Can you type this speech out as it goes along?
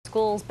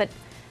schools, but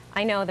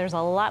I know there's a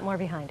lot more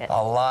behind it.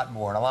 A lot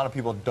more, and a lot of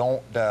people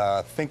don't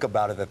think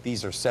about it, that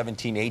these are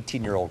 17,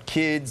 18-year-old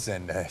kids,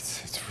 and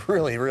it's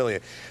really, really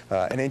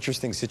an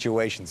interesting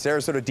situation.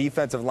 Sarasota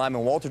defensive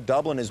lineman Walter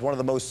Dublin is one of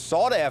the most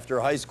sought-after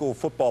high school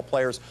football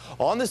players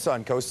on the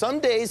Suncoast. Some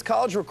days,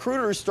 college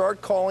recruiters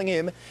start calling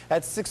him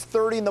at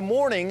 6:30 in the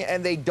morning,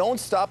 and they don't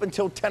stop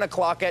until 10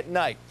 o'clock at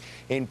night.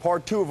 In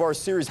part 2 of our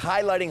series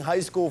highlighting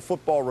high school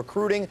football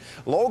recruiting,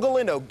 Lowell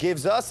Galindo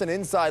gives us an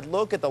inside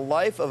look at the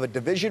life of a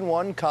Division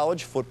I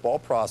college football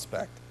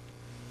prospect.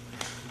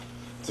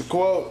 It's a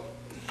quote.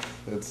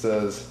 It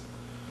says,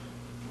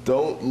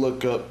 "Don't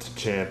look up to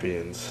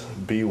champions,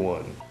 be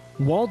one."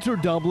 Walter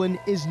Dublin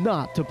is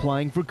not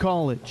applying for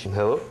college.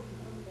 Hello?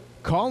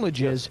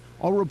 Colleges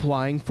are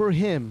applying for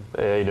him.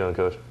 Hey, how you doing,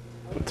 Coach?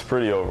 It's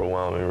pretty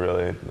overwhelming,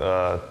 really.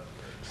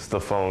 Just the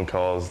phone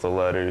calls, the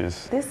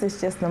letters. This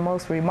is just the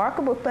most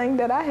remarkable thing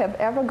that I have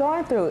ever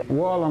gone through.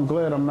 Well, I'm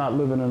glad I'm not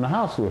living in the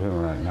house with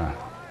him right now.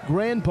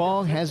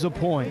 Grandpa has a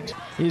point.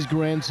 His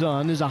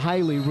grandson is a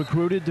highly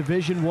recruited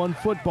Division I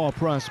football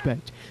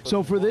prospect.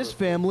 So for this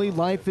family,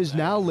 life is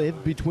now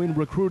lived between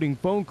recruiting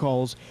phone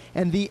calls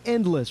and the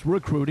endless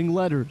recruiting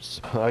letters.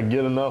 I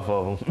get enough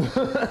of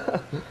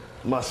them.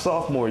 My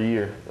sophomore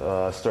year,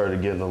 I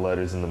started getting the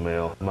letters in the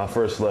mail. My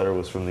first letter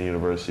was from the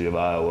University of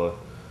Iowa,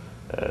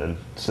 and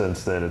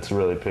since then it's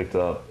really picked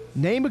up.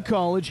 Name a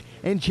college,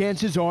 and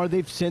chances are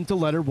they've sent a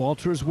letter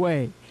Walter's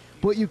way.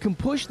 But you can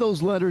push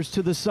those letters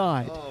to the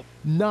side,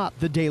 not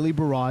the daily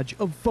barrage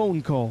of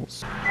phone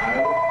calls.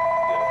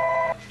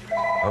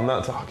 I'm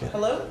not talking.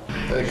 Hello?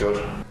 Hey,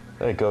 Coach.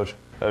 Hey, Coach.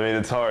 I mean,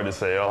 it's hard to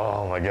say,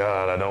 oh my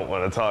God, I don't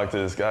want to talk to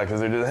this guy,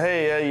 because they're just,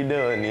 hey, how you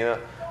doing, you know?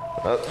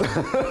 That's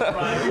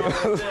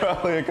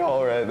probably a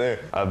call right there.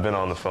 I've been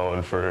on the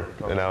phone for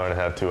an hour and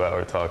a half, 2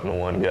 hours talking to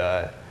one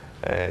guy.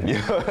 And, you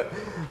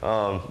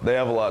know, they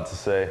have a lot to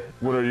say.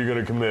 When are you going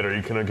to commit? Are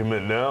you going to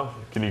commit now?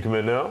 Can you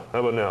commit now? How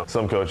about now?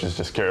 Some coaches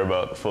just care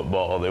about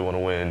football. They want to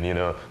win, you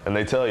know, and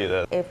they tell you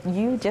that. If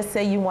you just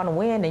say you want to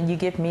win and you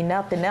give me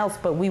nothing else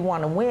but we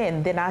want to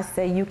win, then I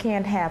say you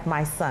can't have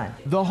my son.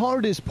 The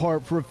hardest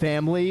part for a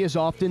family is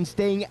often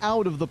staying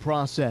out of the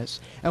process.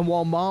 And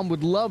while mom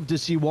would love to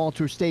see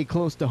Walter stay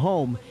close to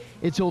home,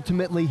 it's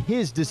ultimately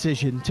his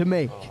decision to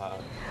make.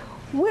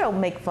 We'll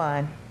make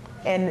fun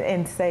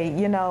and say,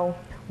 you know,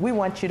 we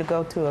want you to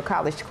go to a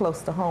college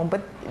close to home,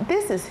 but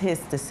this is his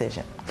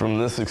decision. From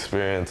this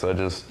experience,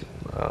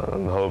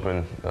 I'm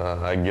hoping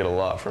I get a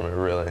lot from it,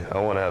 really. I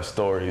want to have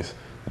stories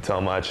to tell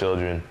my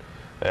children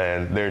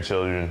and their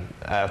children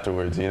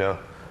afterwards, you know?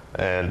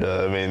 And,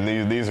 I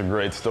mean, these are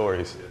great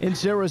stories. In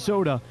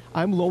Sarasota,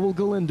 I'm Lowell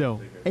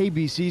Galindo,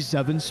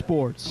 ABC7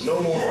 Sports.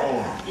 No more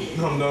phone.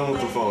 I'm done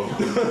with the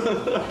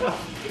phone.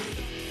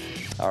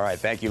 All right,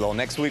 thank you, Lowell.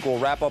 Next week, we'll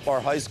wrap up our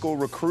high school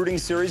recruiting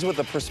series with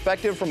a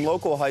perspective from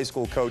local high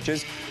school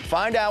coaches.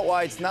 Find out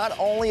why it's not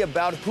only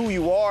about who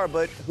you are,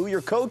 but who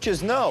your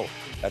coaches know.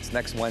 That's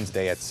next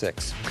Wednesday at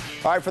 6.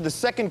 All right, for the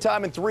second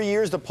time in 3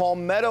 years, the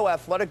Palmetto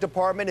Athletic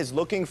Department is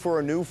looking for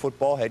a new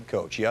football head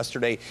coach.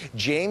 Yesterday,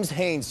 James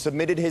Haynes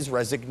submitted his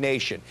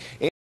resignation.